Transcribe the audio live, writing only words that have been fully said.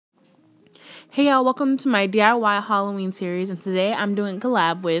Hey y'all, welcome to my DIY Halloween series, and today I'm doing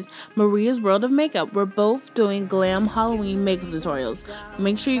collab with Maria's World of Makeup. We're both doing glam Halloween makeup tutorials.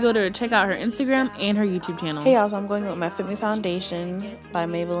 Make sure you go to check out her Instagram and her YouTube channel. Hey y'all, so I'm going with my Fit Me foundation by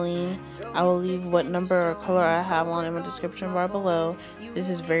Maybelline. I will leave what number or color I have on in my description bar below. This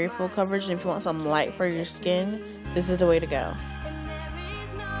is very full coverage, and if you want some light for your skin, this is the way to go.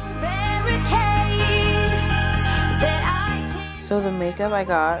 So the makeup I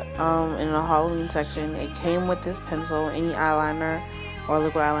got in the Halloween section, it came with this pencil. Any eyeliner or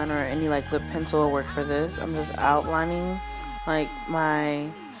liquid eyeliner or any like lip pencil will work for this. I'm just outlining like my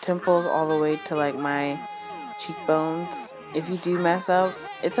temples all the way to like my cheekbones. If you do mess up,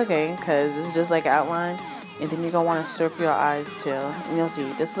 it's okay, because this is just like outline, and then you're gonna want to circle your eyes too, and you'll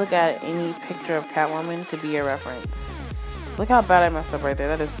see. Just look at any picture of Catwoman to be your reference. Look how bad I messed up right there.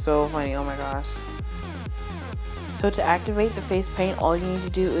 That is so funny. Oh my gosh. So to activate the face paint, all you need to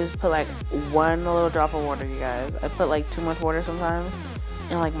do is put like one little drop of water, you guys. I put like too much water sometimes,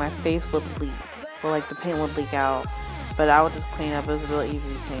 and like my face would leak, or like the paint would leak out. But I would just clean up. It was real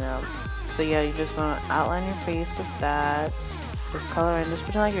easy to clean up. So yeah, you're just gonna outline your face with that. Just color in. Just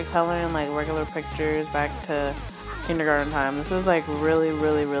pretend like you're coloring like regular pictures back to kindergarten time. This was like really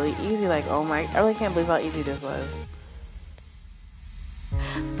easy. Like, oh my, I really can't believe how easy this was.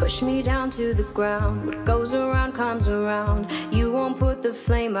 Push me down to the ground. What goes around comes around. You won't put the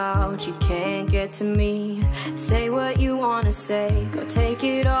flame out. You can't get to me. Say what you wanna say. Go take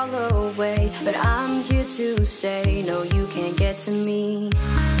it all away. But I'm here to stay. No, you can't get to me.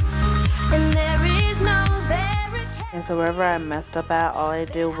 And there is no barricade. And so wherever I messed up at, all I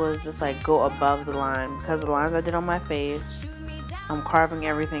did was just like go above the line, because the lines I did on my face, I'm carving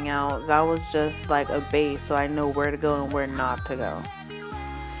everything out. That was just like a base, so I know where to go and where not to go.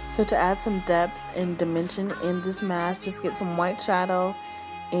 So to add some depth and dimension in this mask, just get some white shadow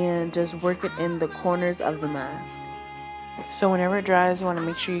and just work it in the corners of the mask. So whenever it dries, you want to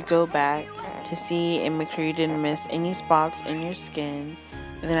make sure you go back to see and make sure you didn't miss any spots in your skin.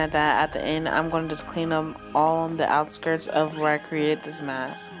 And then at the end, I'm going to just clean up all on the outskirts of where I created this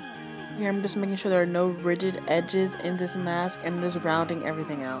mask. Here I'm just making sure there are no rigid edges in this mask, and just rounding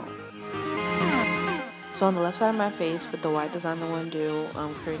everything out. So on the left side of my face, with the white design I want to do,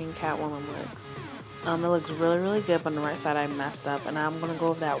 I'm creating Catwoman looks. It looks really good, but on the right side I messed up, and I'm going to go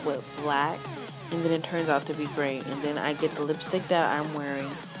over that with black, and then it turns out to be great. And then I get the lipstick that I'm wearing,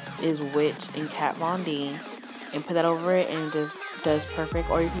 is Witch in Kat Von D, and put that over it, and it just does perfect.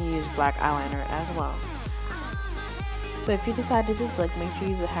 Or you can use black eyeliner as well. So if you decide to do this look, make sure you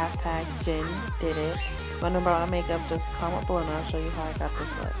use the hashtag Jen did it. If you want to know about my makeup, just comment below and I'll show you how I got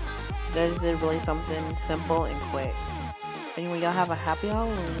this look. That is really something simple and quick. Anyway, y'all have a happy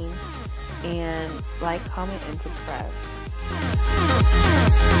Halloween, and like, comment, and subscribe.